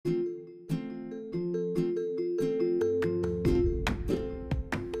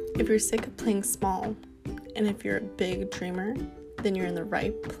If you're sick of playing small, and if you're a big dreamer, then you're in the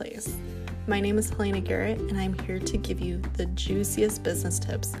right place. My name is Helena Garrett, and I'm here to give you the juiciest business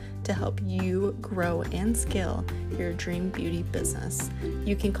tips to help you grow and scale your dream beauty business.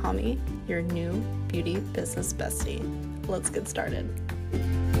 You can call me your new beauty business bestie. Let's get started.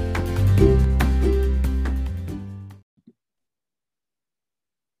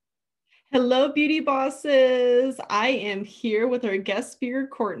 Hello, beauty bosses. I am here with our guest speaker,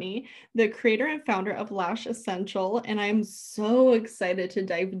 Kourtnie, the creator and founder of Lash Essential, and I'm so excited to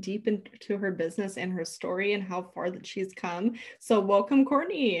dive deep into her business and her story and how far that she's come. So welcome,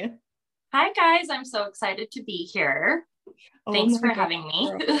 Kourtnie. Hi, guys. I'm so excited to be here. Oh Thanks my for gosh, having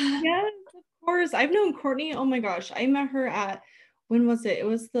me. yes, of course. I've known Kourtnie. Oh my gosh. I met her at, when was it? It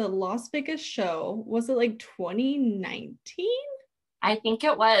was the Las Vegas show. Was it like 2019? I think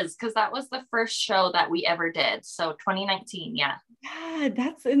it was because that was the first show that we ever did. So 2019, yeah. Yeah,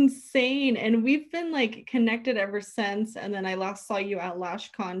 that's insane. And we've been like connected ever since. And then I last saw you at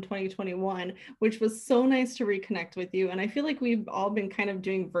LashCon 2021, which was so nice to reconnect with you. And I feel like we've all been kind of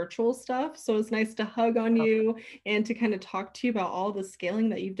doing virtual stuff. So it's nice to hug on you and to kind of talk to you about all the scaling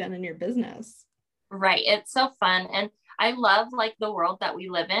that you've done in your business. Right. It's so fun. And I love like the world that we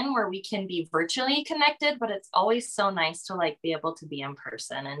live in where we can be virtually connected, but it's always so nice to like be able to be in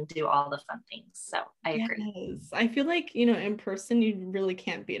person and do all the fun things. So I agree. Yes, I feel like, in person, you really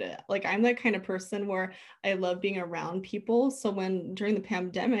can't beat it. Like, I'm that kind of person where I love being around people. So when during the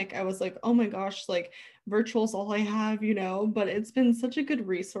pandemic, I was like, oh my gosh, like virtual is all I have, but it's been such a good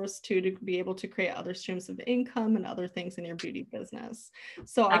resource too, to be able to create other streams of income and other things in your beauty business.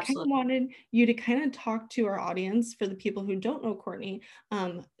 So I kind of Absolutely. wanted you to kind of talk to our audience, for the people who don't know Kourtnie,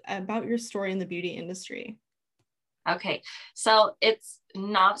 about your story in the beauty industry. Okay, so it's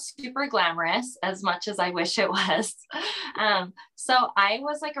not super glamorous as much as I wish it was. So I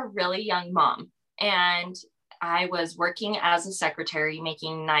was like a really young mom, and I was working as a secretary,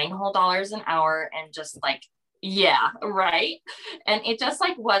 making $9 an hour, and just like, yeah, right. And it just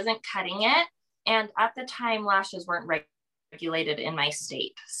like wasn't cutting it. And at the time, lashes weren't regulated in my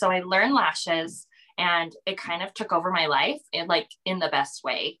state. So I learned lashes, and it kind of took over my life, in the best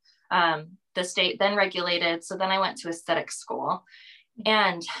way. The state then regulated. So then I went to aesthetic school,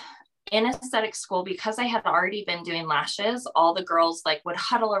 and in aesthetic school, because I had already been doing lashes, all the girls like would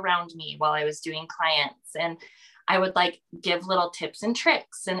huddle around me while I was doing clients, and I would like give little tips and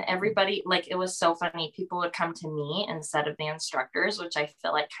tricks, and everybody, like, it was so funny. People would come to me instead of the instructors, which I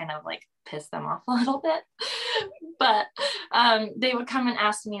feel like kind of like pissed them off a little bit. But they would come and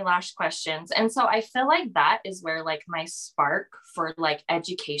ask me lash questions. And so I feel like that is where like my spark for like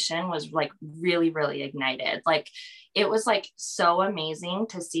education was like really, really ignited. Like it was like so amazing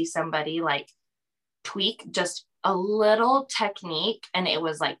to see somebody like tweak just a little technique, and it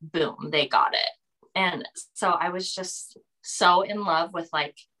was like, boom, they got it. And so I was just so in love with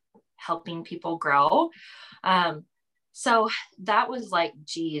like helping people grow. So that was like,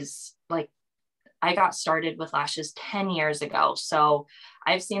 geez, like I got started with lashes 10 years ago. So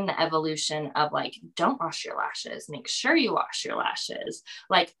I've seen the evolution of like, don't wash your lashes, make sure you wash your lashes.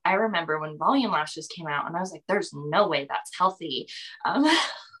 Like I remember when volume lashes came out, and I was like, there's no way that's healthy.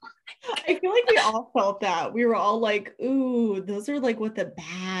 I feel like we all felt that. We were all like, ooh, those are like what the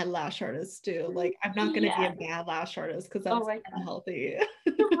bad lash artists do. Like, I'm not going to be Yeah. a bad lash artist because Oh that's my unhealthy.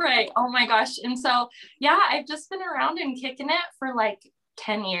 Right. Oh my gosh. And so, yeah, I've just been around and kicking it for like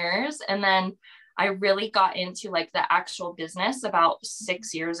 10 years. And then I really got into like the actual business about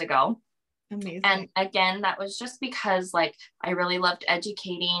 6 years ago. Amazing. And again, that was just because like I really loved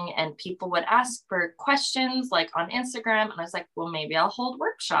educating, and people would ask for questions like on Instagram. And I was like, well, maybe I'll hold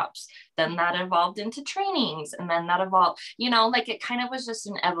workshops. Then that evolved into trainings. And then that evolved, like it kind of was just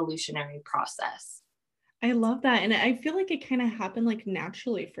an evolutionary process. I love that. And I feel like it kind of happened like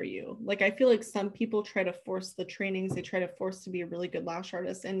naturally for you. Like, I feel like some people try to force the trainings, they try to force to be a really good lash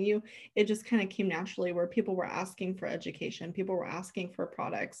artist. And it just kind of came naturally, where people were asking for education, people were asking for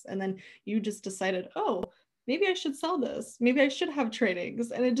products. And then you just decided, oh, maybe I should sell this. Maybe I should have trainings.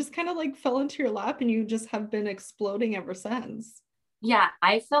 And it just kind of like fell into your lap, and you just have been exploding ever since. Yeah,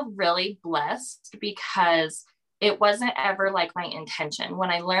 I feel really blessed because it wasn't ever like my intention. When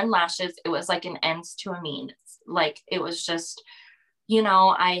I learned lashes, it was like an ends to a means. Like it was just,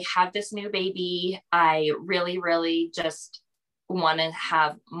 I have this new baby. I really, really just want to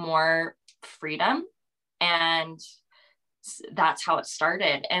have more freedom. And that's how it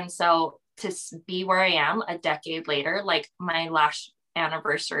started. And so to be where I am a decade later, like my lash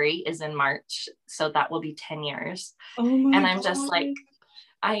anniversary is in March. So that will be 10 years. Oh my And I'm just God. like,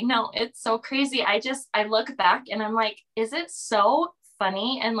 I know it's so crazy. I look back and I'm like, is it so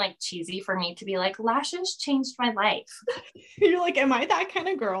funny and like cheesy for me to be like, lashes changed my life. You're like, am I that kind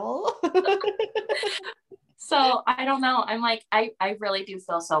of girl? So I don't know. I'm like, I really do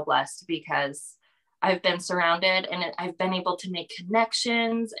feel so blessed because I've been surrounded and I've been able to make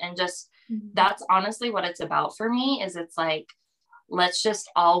connections, and just that's honestly what it's about for me. Is it's like, let's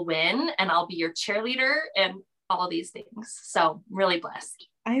just all win and I'll be your cheerleader and all these things. So really blessed.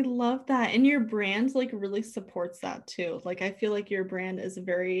 I love that. And your brand like really supports that too. Like, I feel like your brand is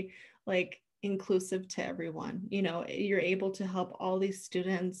very like inclusive to everyone. You know, you're able to help all these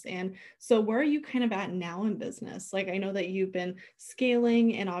students. And so where are you kind of at now in business? Like, I know that you've been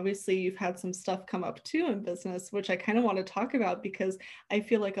scaling and obviously you've had some stuff come up too in business, which I kind of want to talk about because I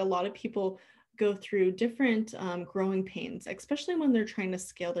feel like a lot of people go through different growing pains, especially when they're trying to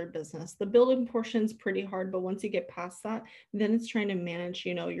scale their business. The building portion is pretty hard, but once you get past that, then it's trying to manage,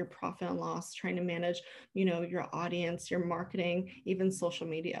 you know, your profit and loss, trying to manage, you know, your audience, your marketing, even social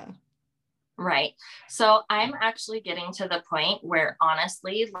media. Right. So I'm actually getting to the point where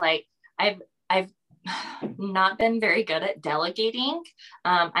honestly, like I've not been very good at delegating.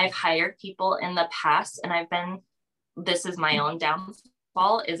 I've hired people in the past, and this is my own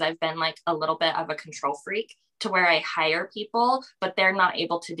downfall, is I've been like a little bit of a control freak to where I hire people, but they're not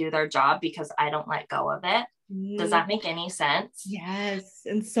able to do their job because I don't let go of it. Does that make any sense? Yes.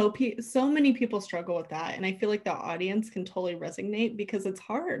 And so many people struggle with that. And I feel like the audience can totally resonate because it's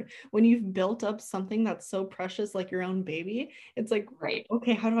hard when you've built up something that's so precious, like your own baby. It's like, Right.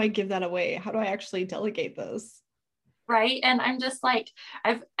 okay, how do I give that away? How do I actually delegate this? Right. And I'm just like,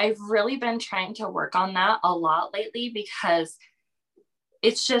 I've really been trying to work on that a lot lately, because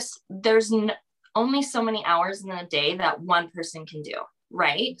it's just, only so many hours in a day that one person can do.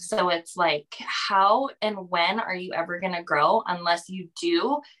 Right. So it's like, how and when are you ever going to grow unless you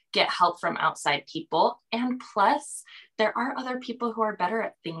do get help from outside people? And plus, there are other people who are better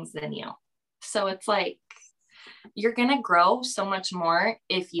at things than you. So it's like, you're going to grow so much more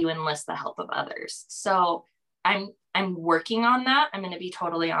if you enlist the help of others. So I'm working on that. I'm going to be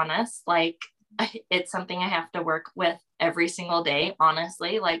totally honest. Like, it's something I have to work with every single day,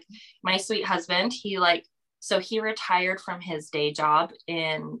 honestly. Like, my sweet husband, so he retired from his day job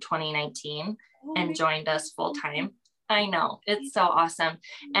in 2019 and joined us full time. I know, it's so awesome.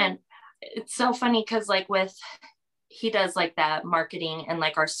 And it's so funny because like he does like that marketing and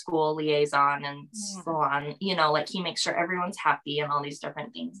like our school liaison and so on, you know, like he makes sure everyone's happy and all these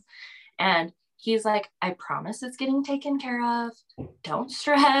different things. And he's like, I promise it's getting taken care of. Don't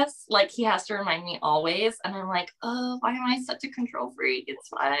stress. Like, he has to remind me always. And I'm like, oh, why am I such a control freak? It's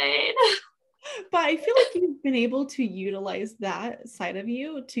fine. But I feel like you've been able to utilize that side of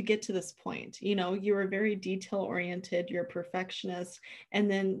you to get to this point. You know, you were very detail oriented, you're a perfectionist. And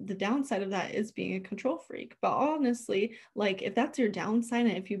then the downside of that is being a control freak. But honestly, like if that's your downside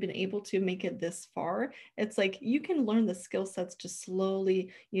and if you've been able to make it this far, it's like you can learn the skill sets to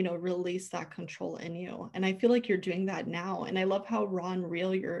slowly, you know, release that control in you. And I feel like you're doing that now. And I love how raw and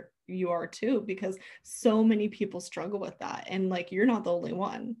real you are too, because so many people struggle with that. And like you're not the only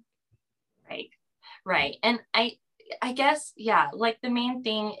one. Right. Right. And I guess, yeah, like the main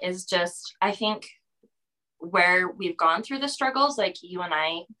thing is just, I think where we've gone through the struggles, like you and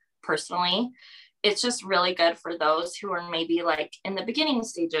I personally, it's just really good for those who are maybe like in the beginning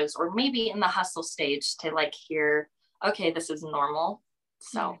stages or maybe in the hustle stage to like hear, okay, this is normal.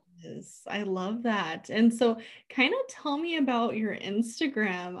 So yes, I love that. And so kind of tell me about your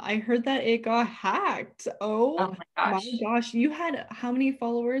Instagram. I heard that it got hacked. oh Oh my my gosh. gosh. You had how many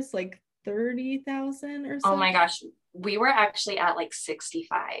followers? Like 30,000 or Oh so? my gosh. We were actually at like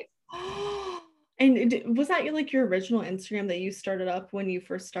 65. And was that like your original Instagram that you started up when you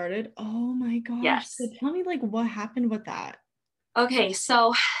first started? Oh my gosh. So Yes. tell me like what happened with that. Okay,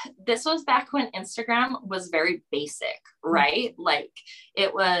 so this was back when Instagram was very basic, right? Like,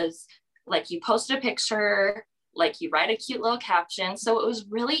 it was like you post a picture, like you write a cute little caption. So it was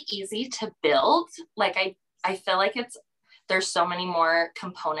really easy to build. Like, I feel like there's so many more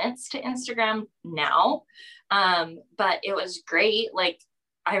components to Instagram now. But it was great. Like,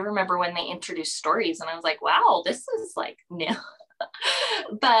 I remember when they introduced stories and I was like, wow, this is like new.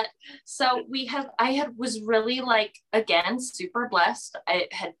 But so was really like, again, super blessed. I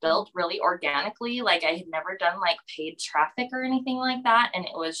had built really organically. Like, I had never done like paid traffic or anything like that. And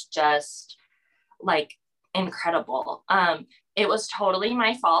it was just like incredible. It was totally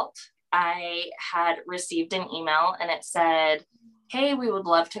my fault. I had received an email and it said, hey, we would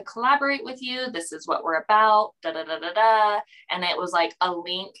love to collaborate with you. This is what we're about, da da da da da. And it was like a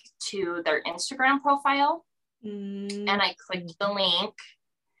link to their Instagram profile. And I clicked the link.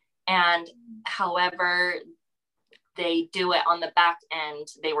 And however, they do it on the back end,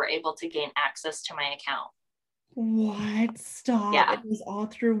 they were able to gain access to my account. What? Stop. Yeah. It was all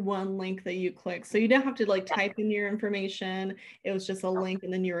through one link that you clicked. So you didn't have to like type in your information. It was just a link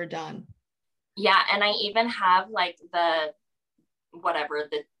and then you were done. Yeah. And I even have like the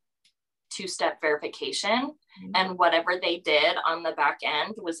two-step verification, and whatever they did on the back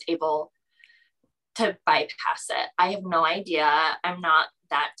end was able to bypass it. I have no idea. I'm not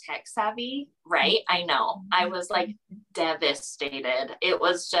that tech savvy, right? I know. I was like devastated. It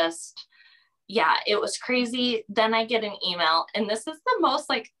was just, yeah, it was crazy. Then I get an email, and this is the most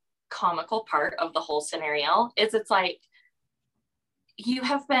like comical part of the whole scenario, is it's like, you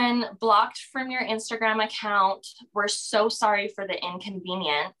have been blocked from your Instagram account. We're so sorry for the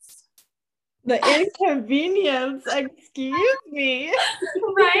inconvenience. The inconvenience, excuse me.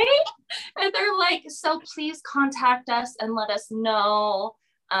 Right? And they're like, so please contact us and let us know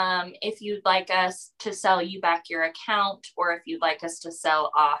if you'd like us to sell you back your account, or if you'd like us to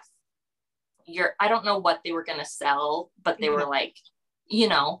sell off your, I don't know what they were going to sell, but they were like, you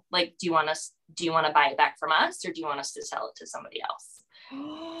know, like, do you want to buy it back from us, or do you want us to sell it to somebody else?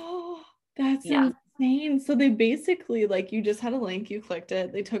 Oh, that's insane. So they basically, like, you just had a link, you clicked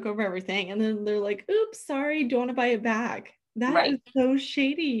it, they took over everything, and then they're like, oops, sorry, do you want to buy it back? That is so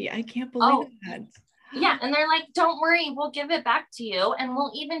shady. I can't believe that. Yeah. And they're like, don't worry, we'll give it back to you, and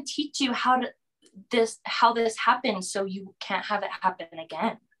we'll even teach you how this happened, so you can't have it happen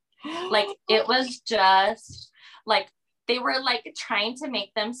again. Like, it was just like, they were like trying to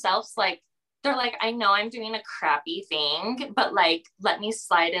make themselves like, they're like, I know I'm doing a crappy thing, but like, let me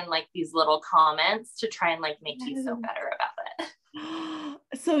slide in like these little comments to try and like make you feel better about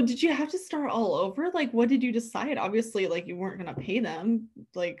it. So did you have to start all over? Like, what did you decide? Obviously, like, you weren't going to pay them.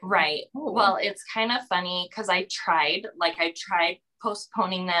 Like, right. Well, it's kind of funny because I tried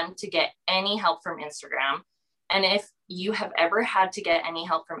postponing them to get any help from Instagram. And if you have ever had to get any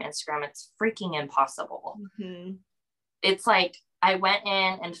help from Instagram, it's freaking impossible. Mm-hmm. It's like, I went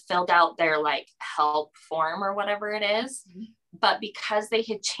in and filled out their like help form or whatever it is. Mm-hmm. But because they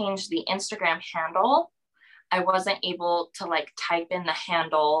had changed the Instagram handle, I wasn't able to like type in the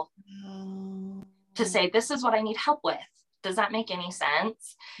handle to say, this is what I need help with. Does that make any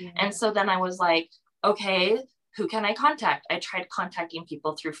sense? Yeah. And so then I was like, okay, who can I contact? I tried contacting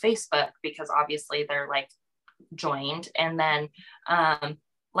people through Facebook, because obviously they're like joined. And then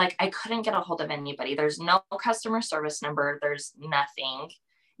like, I couldn't get a hold of anybody. There's no customer service number. There's nothing.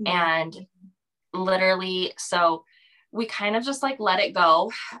 And literally, so we kind of just like let it go.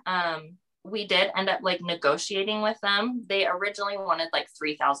 We did end up like negotiating with them. They originally wanted like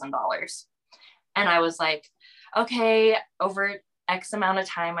 $3,000. And I was like, okay, over X amount of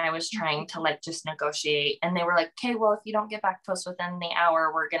time, I was trying to like just negotiate. And they were like, okay, well, if you don't get back to us within the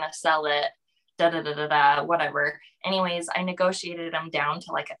hour, we're going to sell it. Whatever. Anyways, I negotiated them down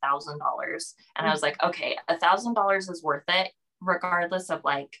to like $1,000. And I was like, okay, $1,000 is worth it, regardless of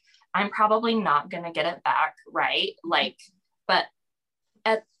like, I'm probably not going to get it back. Right. Like, but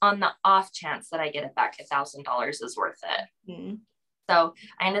on the off chance that I get it back, $1,000 is worth it. Mm-hmm. So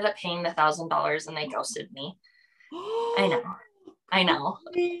I ended up paying the $1,000, and they ghosted me. I know.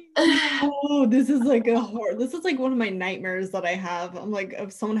 Oh, this is like this is like one of my nightmares that I have. I'm like,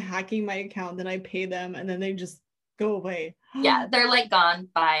 of someone hacking my account, then I pay them and then they just go away. Yeah, they're like gone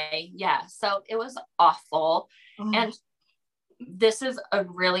by. Yeah. So it was awful. And this is a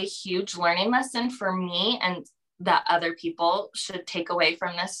really huge learning lesson for me, and that other people should take away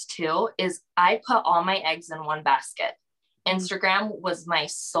from this too, is I put all my eggs in one basket. Instagram was my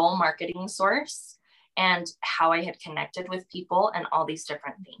sole marketing source, and how I had connected with people and all these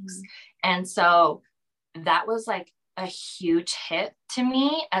different things. And so that was like a huge hit to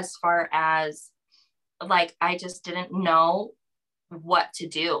me, as far as like, I just didn't know what to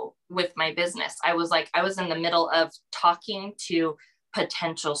do with my business. I was in the middle of talking to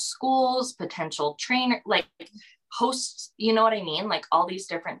potential schools, potential trainer, like hosts, you know what I mean? Like all these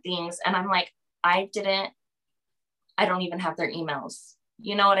different things. And I'm like, I don't even have their emails.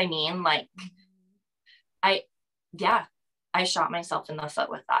 You know what I mean? Like, I shot myself in the foot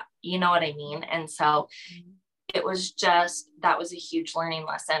with that. You know what I mean? And so it was just, that was a huge learning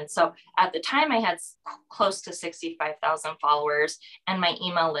lesson. So at the time I had close to 65,000 followers, and my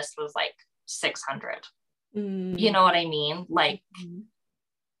email list was like 600. You know what I mean? Like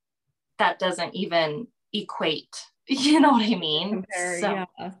that doesn't even equate. You know what I mean?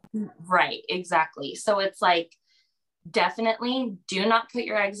 Right. Exactly. So it's like, definitely do not put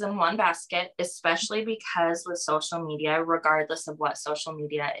your eggs in one basket, especially because with social media, regardless of what social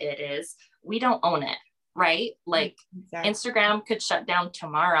media it is, we don't own it, right? Like Instagram could shut down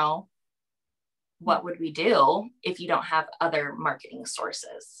tomorrow. what would we do if you don't have other marketing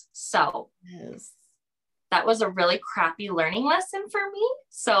sources? So Yes. that was a really crappy learning lesson for me.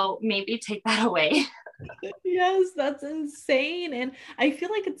 So maybe take that away. Yes, that's insane. And I feel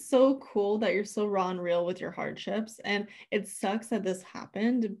like it's so cool that you're so raw and real with your hardships. And it sucks that this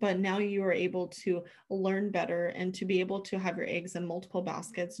happened, but now you are able to learn better and to be able to have your eggs in multiple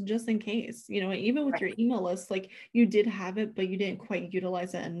baskets just in case, even with Right. your email list, like you did have it, but you didn't quite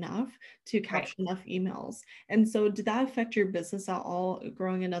utilize it enough to capture enough emails. And so did that affect your business at all,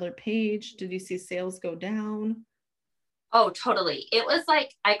 growing another page? Did you see sales go down? Oh, totally. It was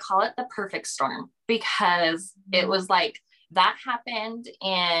like, I call it the perfect storm because it was like that happened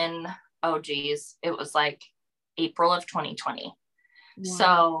in, oh geez, it was like April of 2020. Wow.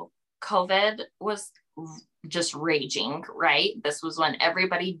 So COVID was just raging, right? This was when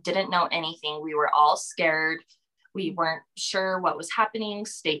everybody didn't know anything. We were all scared. We weren't sure what was happening.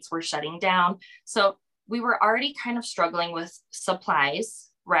 States were shutting down. So we were already kind of struggling with supplies,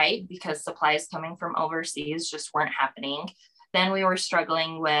 right? Because supplies coming from overseas just weren't happening. Then we were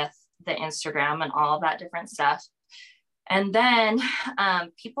struggling with the Instagram and all of that different stuff. And then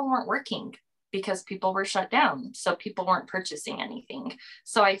people weren't working because people were shut down. So people weren't purchasing anything.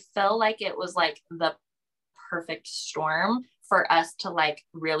 So I felt like it was like the perfect storm for us to like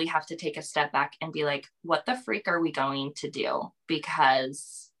really have to take a step back and be like, what the freak are we going to do?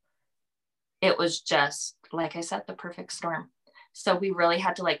 Because it was just, like I said, the perfect storm. So we really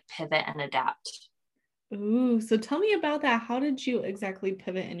had to like pivot and adapt. Ooh, so tell me about that. How did you exactly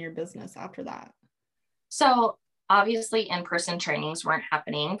pivot in your business after that? So obviously in-person trainings weren't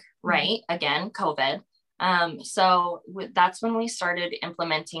happening, right? Again, COVID. So that's when we started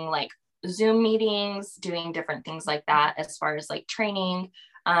implementing like Zoom meetings, doing different things like that as far as like training.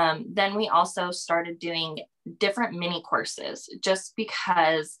 Then we also started doing different mini courses just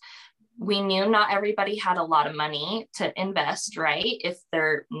because we knew not everybody had a lot of money to invest, right? If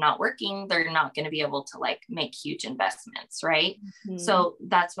they're not working, they're not going to be able to like make huge investments, right? So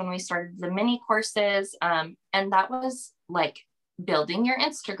that's when we started the mini courses. And that was like building your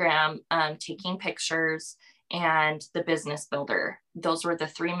Instagram, taking pictures, and the business builder. Those were the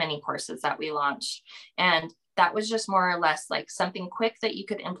 3 mini courses that we launched. And that was just more or less like something quick that you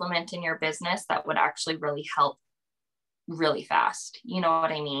could implement in your business that would actually really help really fast. You know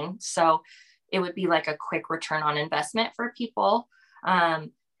what I mean? So it would be like a quick return on investment for people.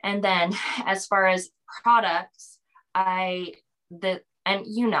 And then as far as products,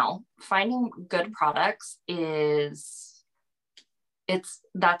 finding good products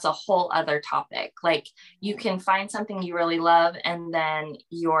that's a whole other topic. Like you can find something you really love and then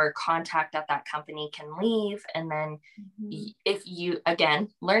your contact at that company can leave. And then if you, again,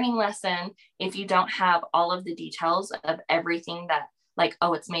 learning lesson, if you don't have all of the details of everything that like,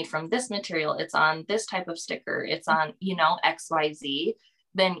 oh, it's made from this material, it's on this type of sticker, it's on, XYZ,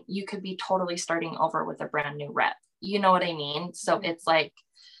 then you could be totally starting over with a brand new rep. You know what I mean? So it's like,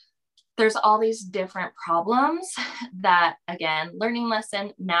 there's all these different problems that, again, learning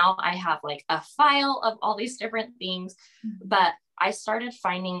lesson. Now I have like a file of all these different things, but I started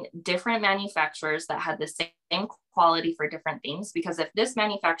finding different manufacturers that had the same quality for different things, because if this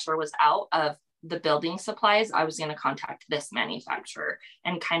manufacturer was out of the building supplies, I was going to contact this manufacturer,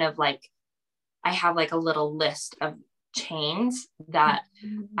 and kind of like, I have like a little list of chains that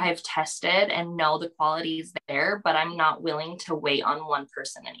I've tested and know the quality is there, but I'm not willing to wait on one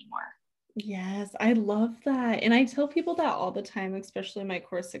person anymore. Yes, I love that. And I tell people that all the time, especially my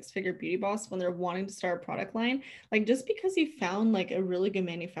course 6-figure beauty boss, when they're wanting to start a product line, like just because you found like a really good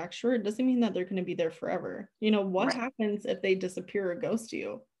manufacturer, it doesn't mean that they're going to be there forever. What happens if they disappear or ghost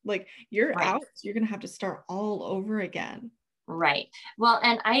you? Like you're out, you're going to have to start all over again. Right. Well,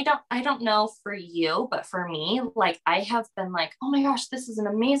 and I don't know for you, but for me, like I have been like, oh my gosh, this is an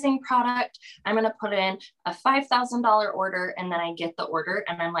amazing product. I'm going to put in a $5,000 order. And then I get the order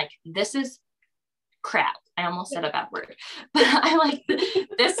and I'm like, this is crap. I almost said a bad word, but I'm like,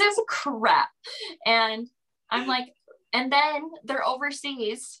 this is crap. And I'm like, and then they're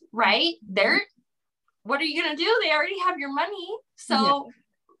overseas, right? What are you going to do? They already have your money. So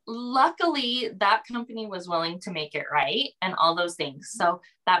luckily that company was willing to make it right and all those things. So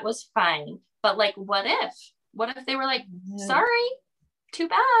that was fine. But like, what if they were like, sorry, too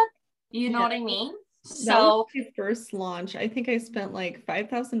bad. You know what I mean? That was my first launch. I think I spent like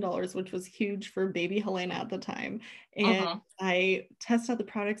 $5,000, which was huge for baby Helena at the time. And I tested out the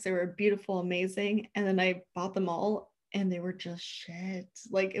products. They were beautiful, amazing. And then I bought them all and they were just shit.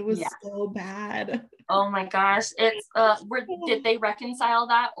 Like it was so bad. Oh my gosh. It's did they reconcile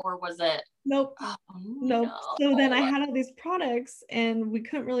that, or was it Nope. Oh Nope. So then I no. had all these products and we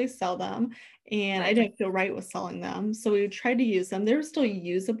couldn't really sell them. And I Right. didn't feel right with selling them. So we tried to use them. They were still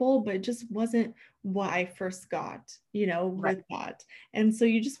usable, but it just wasn't what I first got, Right. with that. And so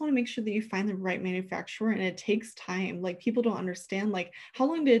you just want to make sure that you find the right manufacturer and it takes time. Like people don't understand, like, how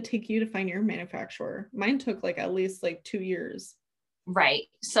long did it take you to find your manufacturer? Mine took like at least like 2 years. Right.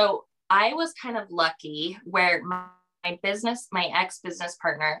 So I was kind of lucky where my ex business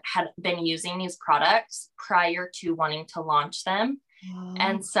partner had been using these products prior to wanting to launch them. Oh,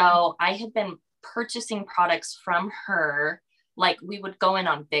 And so I had been purchasing products from her, like we would go in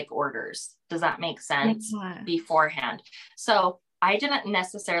on big orders. Does that make sense? yeah. Beforehand. So I didn't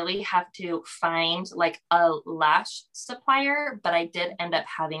necessarily have to find like a lash supplier, but I did end up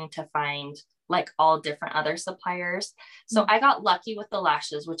having to find like all different other suppliers. So I got lucky with the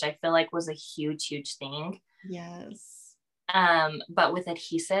lashes, which I feel like was a huge, huge thing. Yes. But with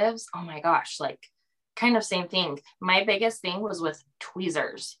adhesives, oh my gosh, like kind of same thing. My biggest thing was with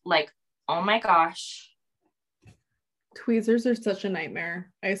tweezers. Like, oh my gosh, Tweezers are such a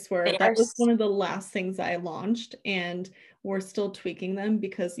nightmare. I swear. they That are was one of the last things I launched, and we're still tweaking them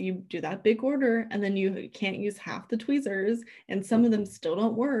because you do that big order and then you can't use half the tweezers, and some of them still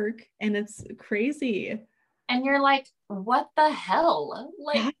don't work, and it's crazy. and you're like, what the hell?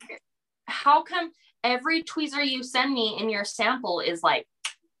 Like, Yeah. how come every tweezer you send me in your sample is like,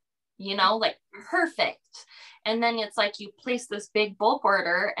 like perfect? And then it's like you place this big bulk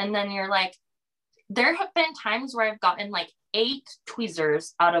order, and then you're like, there have been times where I've gotten like 8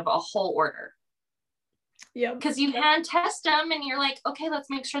 tweezers out of a whole order. Yep. Because you hand test them and you're like, okay, let's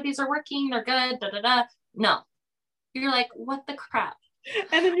make sure these are working. They're good. Da, da, da. No, you're like, what the crap?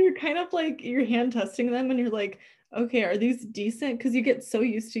 And then you're kind of like you're hand testing them and you're like, okay, are these decent? Because you get so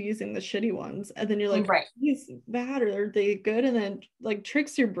used to using the shitty ones. And then you're like, are Right. these bad or are they good? And then like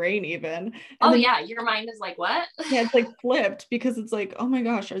tricks your brain even. And Oh, then yeah. Your mind is like, what? yeah, it's like flipped because it's like, oh my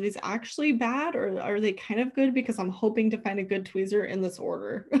gosh, are these actually bad or are they kind of good? Because I'm hoping to find a good tweezer in this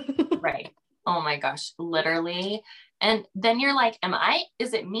order. Right. Oh my gosh. Literally. And then you're like,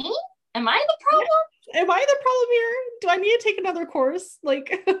 is it me? Am I the Yeah. problem? Am I the problem here? Do I need to take another course?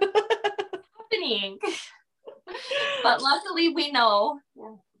 Like, Happening? But luckily we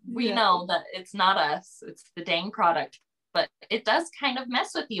yeah. know that it's not us, it's the dang product. But it does kind of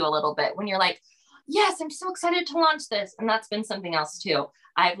mess with you a little bit when you're like, yes, I'm so excited to launch this. And that's been something else too.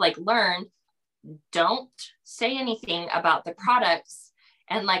 I've like learned, don't say anything about the products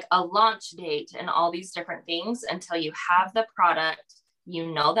and like a launch date and all these different things until you have the product,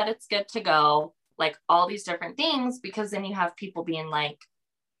 you know that it's good to go, like all these different things, because then you have people being like,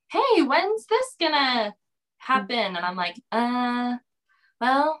 hey, when's this gonna happen? And I'm like,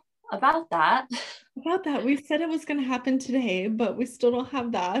 well, about that. About that, we said it was going to happen today, but we still don't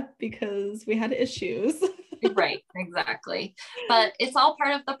have that because we had issues. Right, exactly. But it's all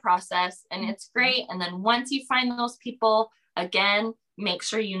part of the process and it's great. And then once you find those people, again, make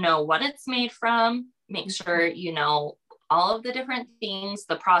sure you know what it's made from, make sure you know all of the different things,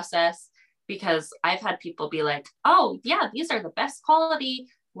 the process, because I've had people be like, oh, yeah, these are the best quality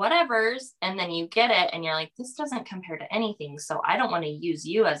whatevers. And then you get it and you're like, this doesn't compare to anything. So I don't want to use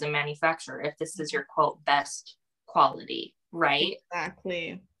you as a manufacturer if this is your quote best quality, right?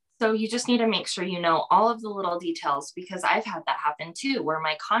 Exactly. So you just need to make sure you know all of the little details, because I've had that happen too, where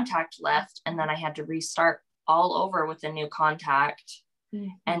my contact left and then I had to restart all over with a new contact.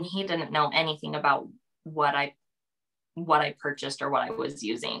 And he didn't know anything about what I purchased or what I was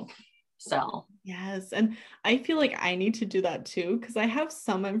using. So Yes. And I feel like I need to do that too, because I have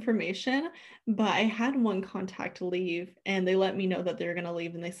some information, but I had one contact leave and they let me know that they're going to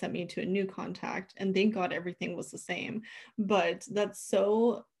leave and they sent me to a new contact. And thank God everything was the same. But that's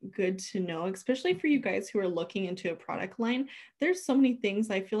so good to know, especially for you guys who are looking into a product line. There's so many things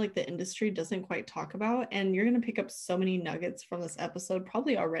I feel like the industry doesn't quite talk about. And you're going to pick up so many nuggets from this episode,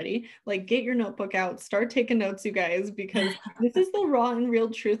 probably already. Like, get your notebook out, start taking notes, you guys, because this is the raw and real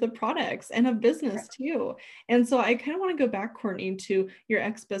truth of products and of business too. And so I kind of want to go back, Kourtnie, to your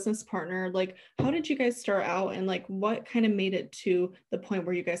ex-business partner. Like, how did you guys start out and like what kind of made it to the point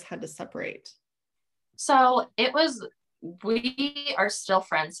where you guys had to separate? So we are still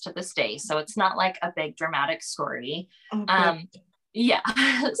friends to this day. So it's not like a big dramatic story. Oh, good. Yeah.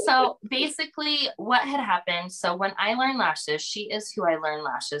 So basically what had happened. So when I learned lashes, she is who I learned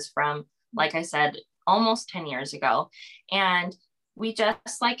lashes from, like I said, almost 10 years ago. And we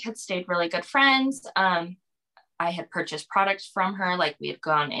just like had stayed really good friends. I had purchased products from her, like we had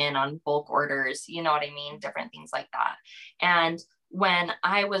gone in on bulk orders, you know what I mean? Different things like that. And when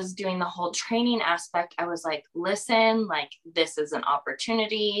I was doing the whole training aspect, I was like, listen, like this is an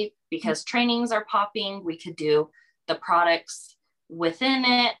opportunity because trainings are popping. We could do the products within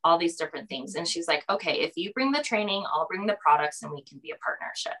it, all these different things. And she's like, okay, if you bring the training, I'll bring the products and we can be a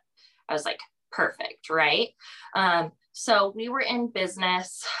partnership. I was like, perfect, right? So we were in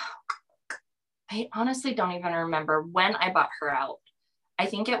business. I honestly don't even remember when I bought her out. I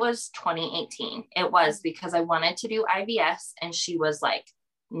think it was 2018. It was because I wanted to do IVS and she was like,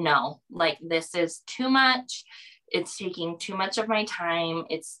 no, like this is too much. It's taking too much of my time.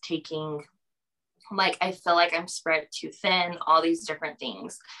 It's taking, like, I feel like I'm spread too thin, all these different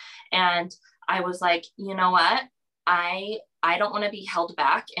things. And I was like, you know what? I don't want to be held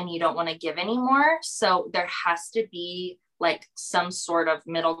back and you don't want to give anymore. So there has to be like some sort of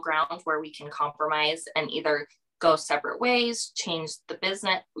middle ground where we can compromise and either go separate ways, change the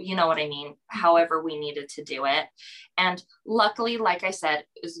business, you know what I mean? However we needed to do it. And luckily, like I said,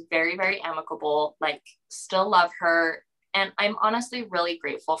 it was very, very amicable, like still love her. And I'm honestly really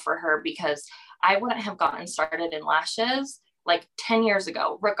grateful for her because I wouldn't have gotten started in lashes like 10 years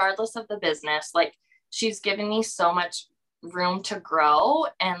ago, regardless of the business. Like she's given me so much room to grow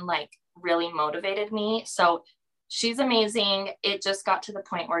and like really motivated me. So she's amazing. It just got to the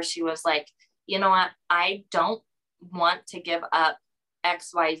point where she was like, you know what? I don't want to give up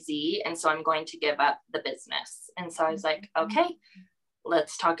XYZ. And so I'm going to give up the business. And so I was like, okay,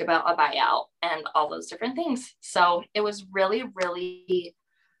 let's talk about a buyout and all those different things. So it was really, really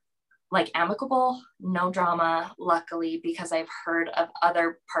like amicable, no drama, luckily, because I've heard of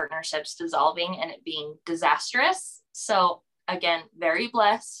other partnerships dissolving and it being disastrous. So again, very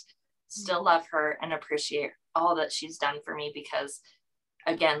blessed, still love her and appreciate all that she's done for me because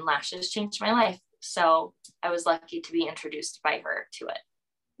again, lashes changed my life. So I was lucky to be introduced by her to it.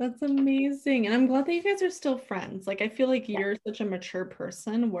 That's amazing. And I'm glad that you guys are still friends. Like, I feel like you're such a mature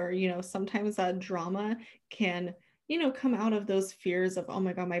person where, sometimes that drama can, come out of those fears of, oh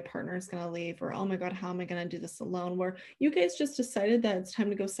my God, my partner is going to leave, or, oh my God, how am I going to do this alone? Where you guys just decided that it's time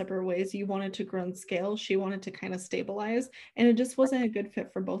to go separate ways. You wanted to grow and scale. She wanted to kind of stabilize, and it just wasn't a good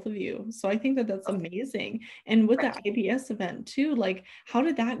fit for both of you. So I think that that's amazing. And with the IBS event too, like, how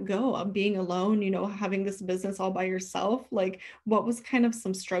did that go of being alone, having this business all by yourself? Like, what was kind of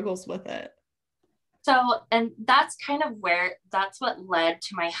some struggles with it? So, and that's kind of that's what led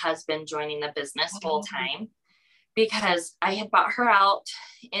to my husband joining the business full time, because I had bought her out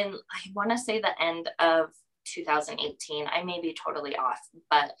in, I want to say the end of 2018. I may be totally off,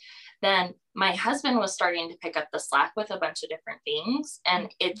 but then my husband was starting to pick up the slack with a bunch of different things.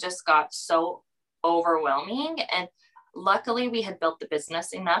 And it just got so overwhelming. And luckily we had built the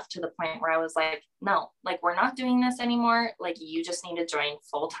business enough to the point where I was like, no, like we're not doing this anymore. Like you just need to join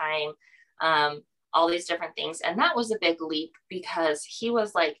full time, all these different things. And that was a big leap because he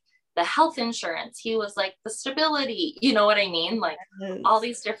was like, the health insurance, he was like the stability, you know what I mean? Like all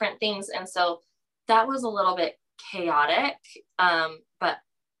these different things. And so that was a little bit chaotic, but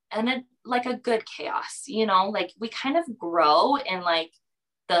like a good chaos, like we kind of grow in like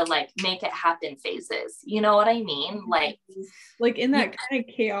the like make it happen phases, you know what I mean? Like in that kind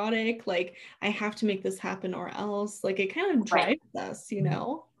of chaotic, like I have to make this happen or else, like it kind of drives us,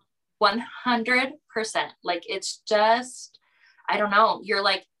 100%. Like it's just, I don't know, you're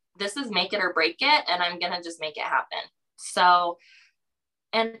like, this is make it or break it, and I'm gonna just make it happen. So,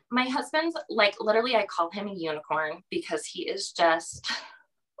 and my husband's like, literally I call him a unicorn because he is just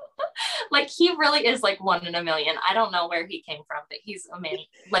like, he really is like one in a million. I don't know where he came from, but he's amazing,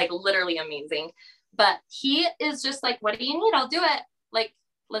 like literally amazing. But he is just like, what do you need? I'll do it. Like,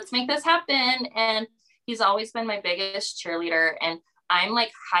 let's make this happen. And he's always been my biggest cheerleader. And I'm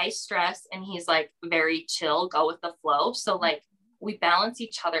like high stress and he's like very chill, go with the flow. So like we balance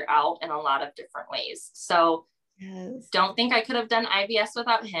each other out in a lot of different ways. So don't think I could have done IBS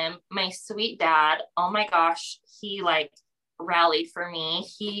without him. My sweet dad, oh my gosh, he like rallied for me.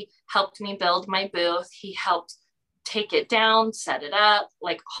 He helped me build my booth. He helped take it down, set it up,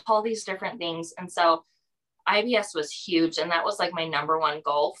 like all these different things. And so IBS was huge. And that was like my number one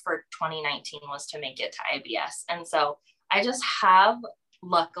goal for 2019 was to make it to IBS. And so I just have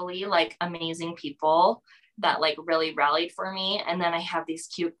luckily like amazing people that like really rallied for me. And then I have these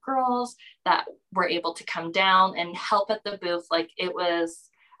cute girls that were able to come down and help at the booth. Like it was,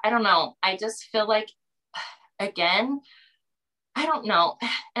 I don't know. I just feel like, again, I don't know.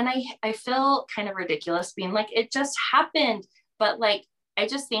 And I feel kind of ridiculous being like, it just happened. But like, I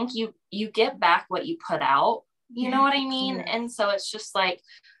just think you get back what you put out, you know what I mean? And so it's just like,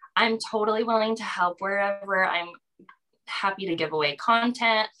 I'm totally willing to help wherever. I'm happy to give away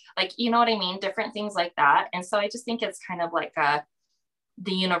content, like, you know what I mean? Different things like that. And so I just think it's kind of like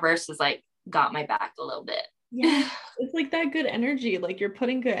the universe has like got my back a little bit. Yeah, it's like that good energy. Like you're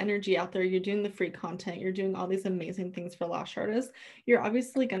putting good energy out there. You're doing the free content. You're doing all these amazing things for lash artists. You're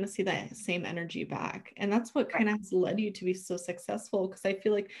obviously going to see that same energy back. And that's what Right. kind of has led you to be so successful. Because I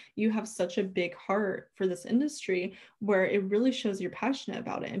feel like you have such a big heart for this industry where it really shows you're passionate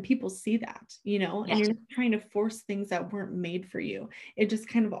about it. And people see that, you know, and Yes. you're not trying to force things that weren't made for you. It just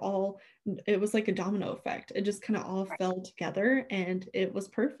kind of all, it was like a domino effect. It just kind of all Right. fell together and it was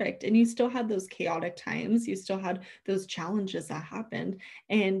perfect. And you still had those chaotic times. You still had those challenges that happened.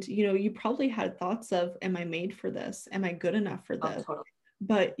 And, you know, you probably had thoughts of, am I made for this? Am I good enough for Oh, this? totally.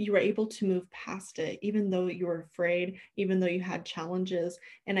 But you were able to move past it, even though you were afraid, even though you had challenges.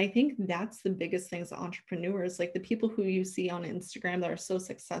 And I think that's the biggest thing as entrepreneurs, like the people who you see on Instagram that are so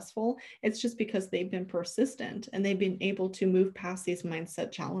successful, it's just because they've been persistent and they've been able to move past these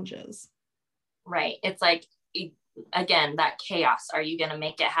mindset challenges. Right. It's like, again, that chaos. Are you going to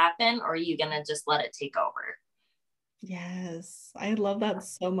make it happen, or are you going to just let it take over? Yes, I love that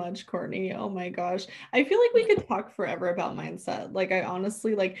so much, Kourtnie. Oh my gosh. I feel like we could talk forever about mindset. Like I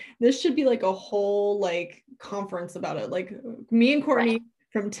honestly like this should be like a whole like conference about it. Like me and Right. Kourtnie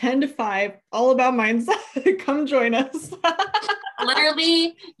from 10 to 5, all about mindset. Come join us.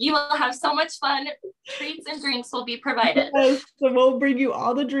 Literally, you will have so much fun. Treats and drinks will be provided. Yes, so we'll bring you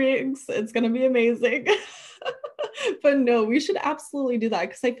all the drinks. It's gonna be amazing. But no, we should absolutely do that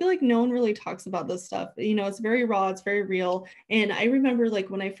because I feel like no one really talks about this stuff. You know, it's very raw, it's very real. And I remember like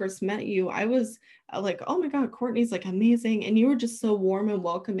when I first met you, I was like, oh my God, Kourtnie's like amazing. And you were just so warm and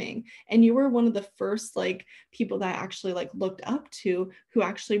welcoming. And you were one of the first like people that I actually like looked up to who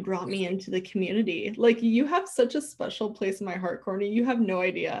actually brought me into the community. Like you have such a special place in my heart, Kourtnie. You have no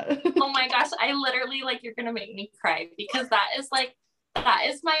idea. Oh my gosh, I literally like, you're gonna make me cry, because that is like, that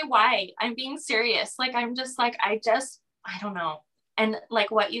is my why. I'm being serious. Like I'm just like, I don't know. And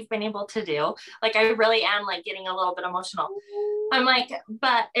like what you've been able to do, like I really am like getting a little bit emotional. I'm like,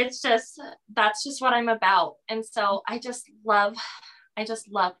 but it's just, that's just what I'm about. And so I just love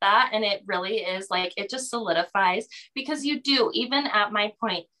that. And it really is like, it just solidifies, because you do, even at my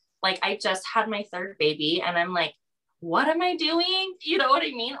point, like I just had my third baby and I'm like, what am I doing? You know what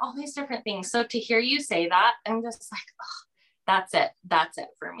I mean? All these different things. So to hear you say that, I'm just like, oh, that's it. That's it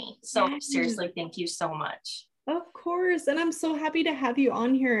for me. So Yes. seriously, thank you so much. Of course. And I'm so happy to have you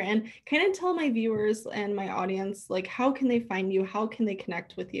on here and kind of tell my viewers and my audience, like, how can they find you? How can they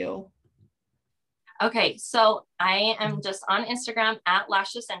connect with you? Okay, so I am just on Instagram at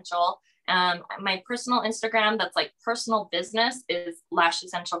Lash Essential. My personal Instagram, that's like personal business, is Lash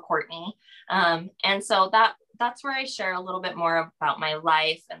Essential Kourtnie. And so that's where I share a little bit more about my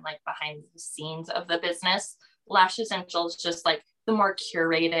life and like behind the scenes of the business. Lash Essential is just like the more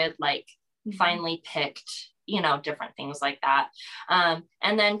curated, like finely picked, different things like that.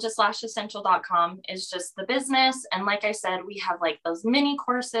 And then just lashessential.com is just the business. And like I said, we have like those mini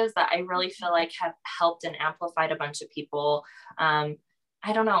courses that I really feel like have helped and amplified a bunch of people. I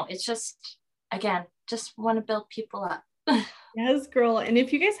don't know. It's just, again, just want to build people up. Yes, girl. And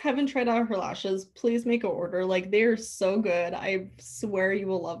if you guys haven't tried out her lashes, please make an order. Like they are so good. I swear you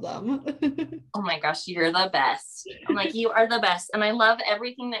will love them. Oh my gosh, you're the best. I'm like, you are the best. And I love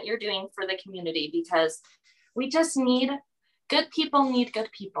everything that you're doing for the community, because we just need good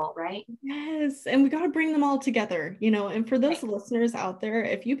people, right? Yes, and we got to bring them all together, you know. And for those Right. listeners out there,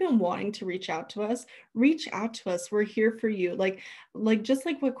 if you've been wanting to reach out to us, reach out to us. We're here for you. Like just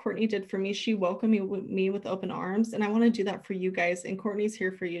like what Kourtnie did for me, she welcomed me with open arms, and I want to do that for you guys. And Kourtnie's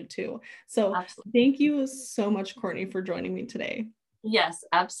here for you too. So Absolutely. thank you so much, Kourtnie, for joining me today. Yes,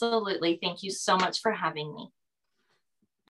 absolutely. Thank you so much for having me.